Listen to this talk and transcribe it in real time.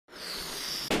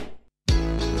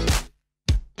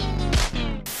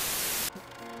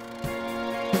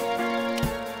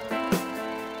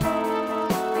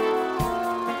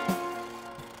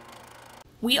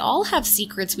We all have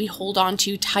secrets we hold on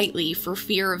to tightly for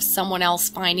fear of someone else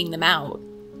finding them out.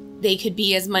 They could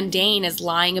be as mundane as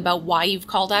lying about why you've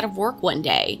called out of work one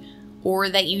day, or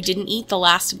that you didn't eat the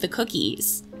last of the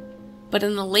cookies. But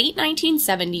in the late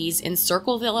 1970s in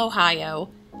Circleville, Ohio,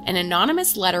 an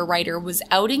anonymous letter writer was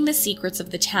outing the secrets of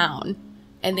the town,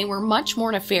 and they were much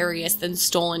more nefarious than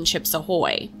stolen Chips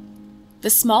Ahoy. The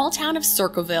small town of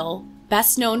Circleville,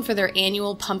 best known for their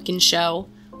annual pumpkin show,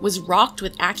 was rocked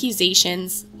with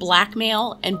accusations,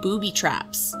 blackmail, and booby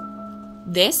traps.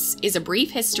 This is a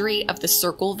brief history of the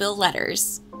Circleville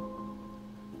Letters.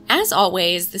 As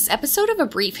always, this episode of A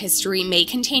Brief History may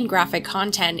contain graphic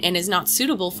content and is not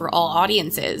suitable for all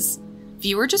audiences.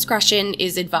 Viewer discretion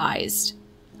is advised.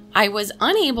 I was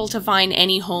unable to find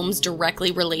any homes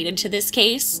directly related to this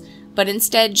case, but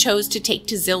instead chose to take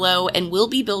to Zillow and will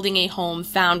be building a home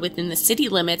found within the city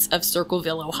limits of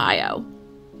Circleville, Ohio.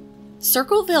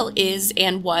 Circleville is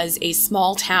and was a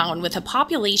small town with a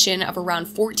population of around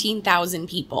 14,000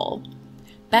 people.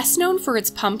 Best known for its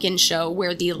pumpkin show,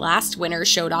 where the last winner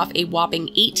showed off a whopping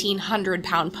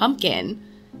 1,800-pound pumpkin,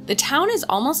 the town is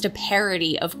almost a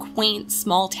parody of quaint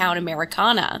small-town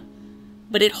Americana,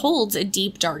 but it holds a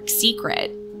deep, dark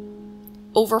secret.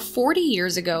 Over 40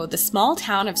 years ago, the small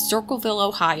town of Circleville,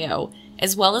 Ohio,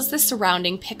 as well as the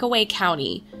surrounding Pickaway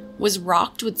County, was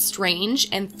rocked with strange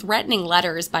and threatening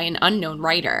letters by an unknown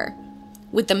writer,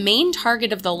 with the main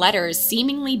target of the letters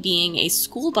seemingly being a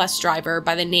school bus driver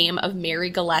by the name of Mary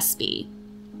Gillespie.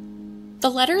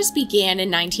 The letters began in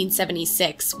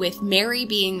 1976, with Mary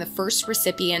being the first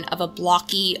recipient of a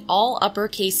blocky,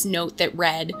 all-uppercase note that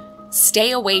read,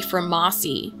 "Stay away from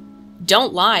Mossy.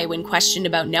 Don't lie when questioned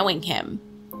about knowing him.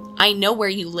 I know where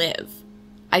you live.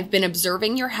 I've been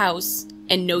observing your house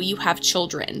and know you have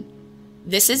children.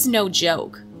 This is no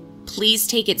joke. Please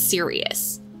take it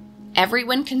serious.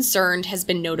 Everyone concerned has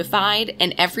been notified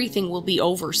and everything will be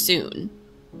over soon."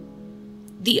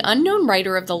 The unknown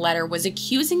writer of the letter was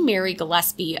accusing Mary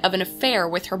Gillespie of an affair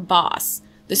with her boss,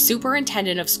 the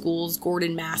superintendent of schools,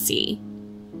 Gordon Massey.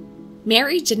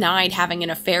 Mary denied having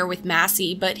an affair with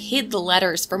Massey, but hid the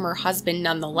letters from her husband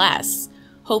nonetheless,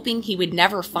 hoping he would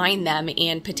never find them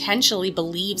and potentially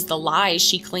believes the lies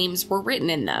she claims were written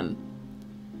in them.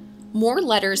 More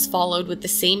letters followed with the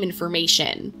same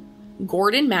information.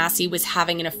 Gordon Massey was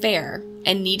having an affair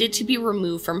and needed to be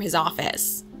removed from his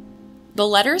office. The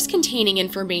letters containing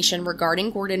information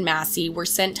regarding Gordon Massey were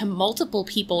sent to multiple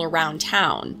people around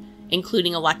town,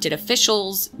 including elected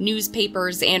officials,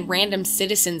 newspapers, and random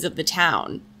citizens of the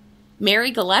town. Mary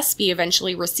Gillespie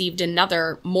eventually received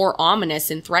another, more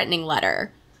ominous and threatening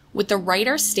letter, with the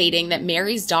writer stating that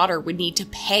Mary's daughter would need to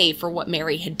pay for what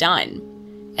Mary had done,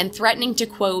 and threatening to,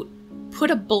 quote, "put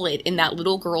a bullet in that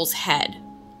little girl's head."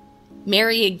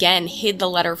 Mary again hid the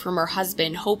letter from her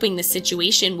husband, hoping the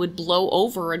situation would blow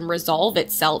over and resolve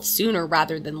itself sooner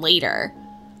rather than later.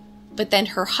 But then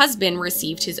her husband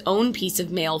received his own piece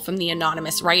of mail from the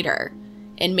anonymous writer,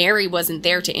 and Mary wasn't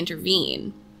there to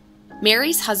intervene.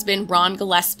 Mary's husband, Ron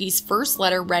Gillespie's first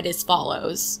letter read as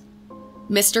follows: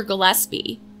 "Mr.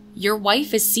 Gillespie, your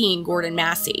wife is seeing Gordon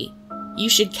Massey. You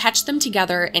should catch them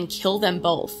together and kill them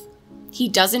both. He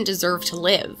doesn't deserve to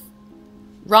live."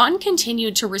 Ron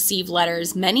continued to receive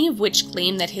letters, many of which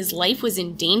claimed that his life was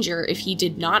in danger if he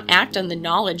did not act on the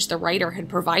knowledge the writer had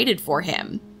provided for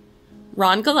him.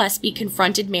 Ron Gillespie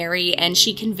confronted Mary and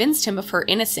she convinced him of her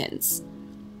innocence.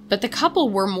 But the couple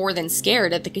were more than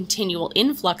scared at the continual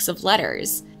influx of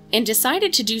letters, and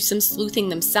decided to do some sleuthing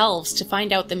themselves to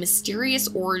find out the mysterious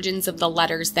origins of the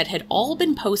letters that had all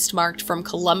been postmarked from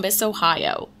Columbus,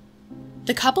 Ohio.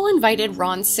 The couple invited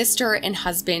Ron's sister and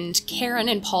husband, Karen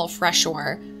and Paul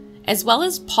Freshore, as well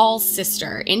as Paul's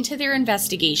sister, into their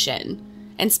investigation,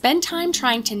 and spent time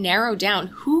trying to narrow down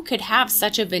who could have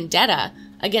such a vendetta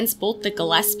against both the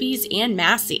Gillespies and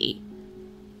Massey.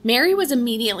 Mary was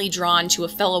immediately drawn to a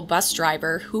fellow bus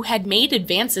driver who had made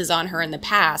advances on her in the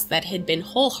past that had been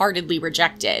wholeheartedly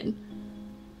rejected.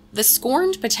 The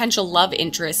scorned potential love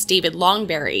interest, David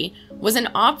Longberry, was an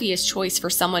obvious choice for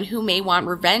someone who may want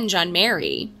revenge on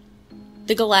Mary.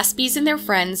 The Gillespies and their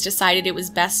friends decided it was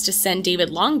best to send David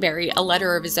Longberry a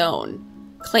letter of his own,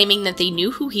 claiming that they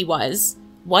knew who he was,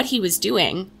 what he was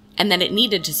doing, and that it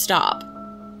needed to stop.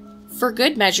 For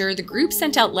good measure, the group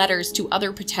sent out letters to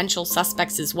other potential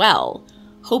suspects as well,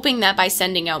 hoping that by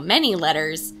sending out many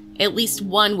letters, at least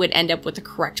one would end up with the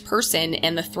correct person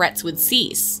and the threats would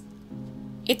cease.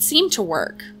 It seemed to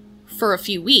work, for a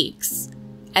few weeks,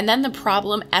 and then the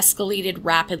problem escalated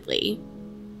rapidly.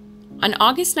 On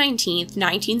August 19,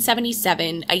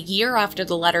 1977, a year after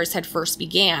the letters had first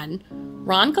began,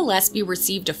 Ron Gillespie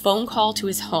received a phone call to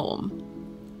his home.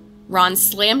 Ron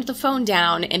slammed the phone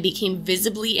down and became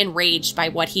visibly enraged by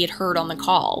what he had heard on the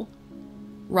call.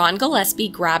 Ron Gillespie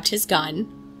grabbed his gun,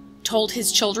 told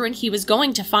his children he was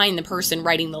going to find the person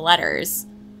writing the letters,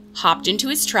 hopped into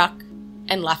his truck,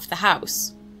 and left the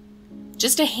house.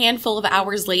 Just a handful of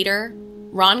hours later,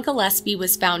 Ron Gillespie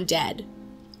was found dead,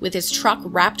 with his truck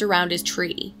wrapped around his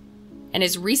tree, and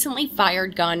his recently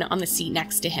fired gun on the seat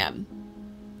next to him.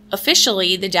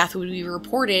 Officially, the death would be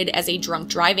reported as a drunk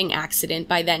driving accident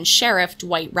by then Sheriff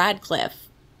Dwight Radcliffe,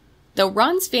 though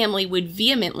Ron's family would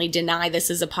vehemently deny this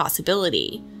as a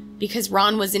possibility, because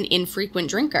Ron was an infrequent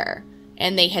drinker,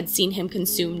 and they had seen him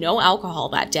consume no alcohol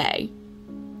that day.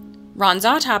 Ron's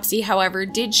autopsy, however,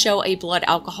 did show a blood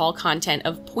alcohol content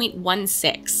of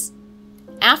 0.16.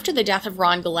 After the death of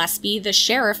Ron Gillespie, the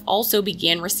sheriff also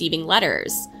began receiving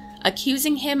letters,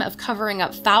 accusing him of covering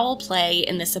up foul play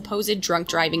in the supposed drunk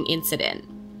driving incident.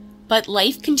 But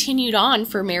life continued on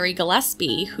for Mary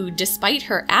Gillespie, who, despite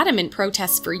her adamant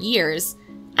protests for years,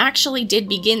 actually did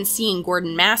begin seeing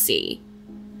Gordon Massey.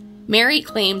 Mary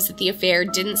claims that the affair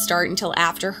didn't start until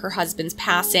after her husband's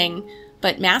passing,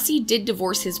 but Massey did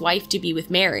divorce his wife to be with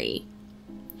Mary.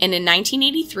 And in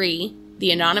 1983,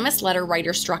 the anonymous letter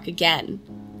writer struck again,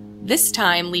 this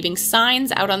time leaving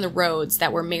signs out on the roads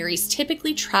that were Mary's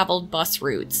typically traveled bus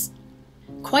routes.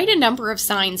 Quite a number of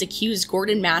signs accused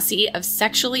Gordon Massey of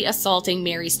sexually assaulting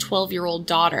Mary's 12-year-old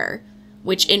daughter,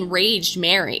 which enraged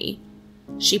Mary.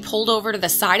 She pulled over to the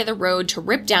side of the road to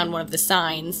rip down one of the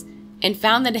signs and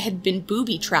found that it had been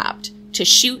booby-trapped to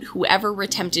shoot whoever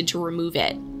attempted to remove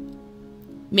it.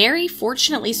 Mary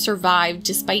fortunately survived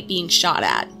despite being shot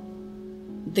at.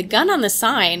 The gun on the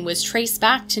sign was traced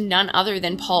back to none other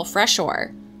than Paul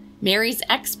Freshore, Mary's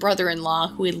ex-brother-in-law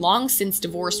who had long since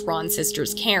divorced Ron's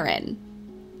sisters Karen.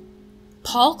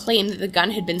 Paul claimed that the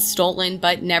gun had been stolen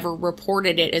but never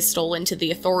reported it as stolen to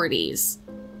the authorities.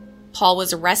 Paul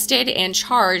was arrested and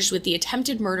charged with the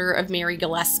attempted murder of Mary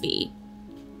Gillespie.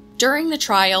 During the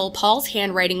trial, Paul's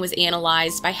handwriting was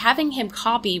analyzed by having him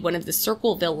copy one of the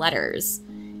Circleville Letters,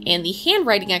 and the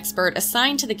handwriting expert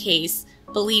assigned to the case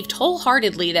believed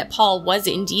wholeheartedly that Paul was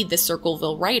indeed the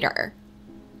Circleville writer.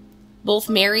 Both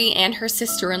Mary and her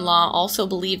sister-in-law also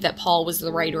believed that Paul was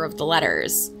the writer of the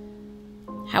letters.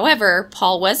 However,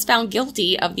 Paul was found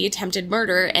guilty of the attempted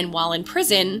murder, and while in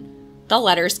prison, the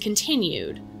letters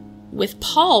continued, with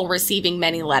Paul receiving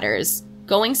many letters,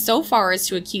 going so far as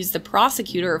to accuse the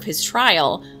prosecutor of his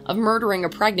trial of murdering a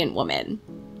pregnant woman.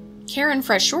 Karen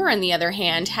Freshore, on the other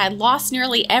hand, had lost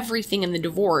nearly everything in the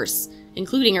divorce,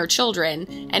 including her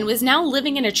children, and was now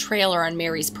living in a trailer on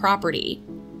Mary's property.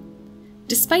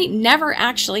 Despite never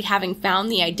actually having found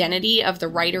the identity of the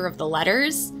writer of the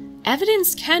letters,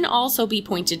 evidence can also be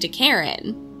pointed to Karen.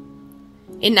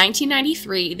 In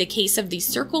 1993, the case of the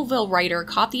Circleville writer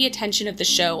caught the attention of the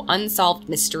show Unsolved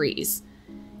Mysteries,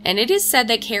 and it is said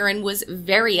that Karen was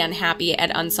very unhappy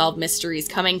at Unsolved Mysteries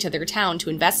coming to their town to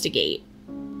investigate.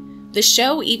 The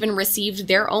show even received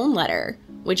their own letter,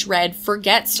 which read,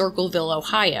 "Forget Circleville,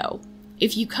 Ohio.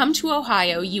 If you come to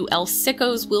Ohio, you else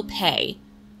sickos will pay.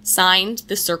 Signed,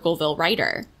 the Circleville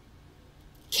writer."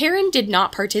 Karen did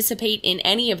not participate in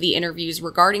any of the interviews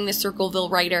regarding the Circleville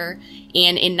writer,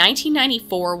 and in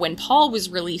 1994, when Paul was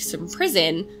released from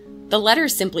prison, the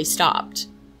letters simply stopped.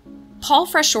 Paul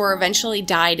Freshore eventually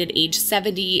died at age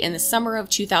 70 in the summer of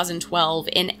 2012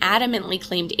 and adamantly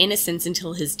claimed innocence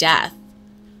until his death.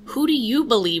 Who do you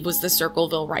believe was the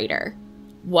Circleville writer?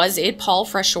 Was it Paul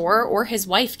Freshore or his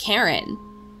wife Karen?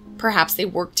 Perhaps they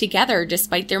worked together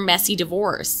despite their messy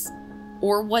divorce.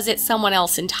 Or was it someone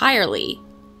else entirely?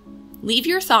 Leave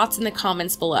your thoughts in the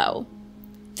comments below.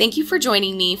 Thank you for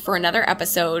joining me for another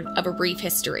episode of A Brief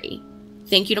History.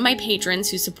 Thank you to my patrons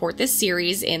who support this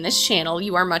series and this channel.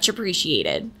 You are much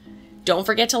appreciated. Don't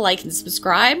forget to like and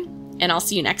subscribe, and I'll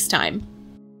see you next time.